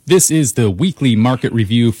This is the weekly market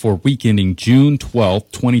review for week ending June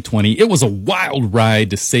 12th, 2020. It was a wild ride,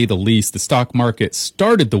 to say the least. The stock market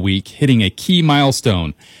started the week hitting a key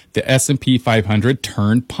milestone. The S&P 500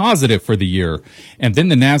 turned positive for the year, and then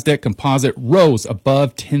the NASDAQ Composite rose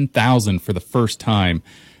above 10,000 for the first time,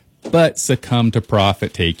 but succumbed to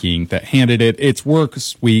profit taking that handed it its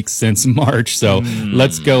worst week since March. So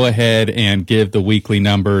let's go ahead and give the weekly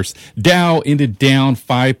numbers. Dow ended down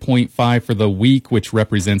 5.5 for the week, which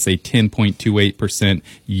represents a 10.28%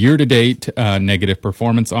 year-to-date negative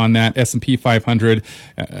performance on that. S&P 500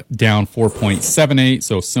 down 4.78,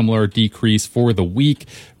 so similar decrease for the week,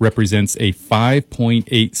 represents a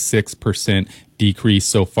 5.86% decrease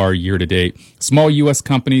so far year to date. Small U.S.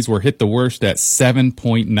 companies were hit the worst at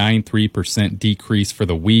 7.93% decrease for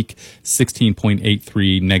the week,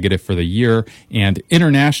 16.83 negative for the year, and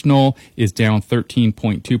international is down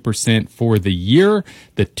 13.2% for the year.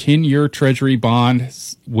 The 10-year Treasury bond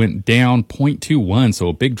went down 0.21, so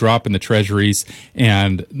a big drop in the Treasuries,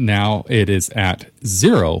 and now it is at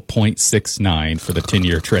 0.69 for the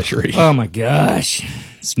 10-year Treasury. Oh my gosh.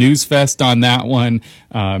 Snooze fest on that one.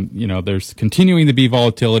 There's continuing to be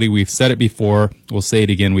volatility. We've said it before. We'll say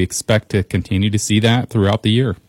it again. We expect to continue to see that throughout the year.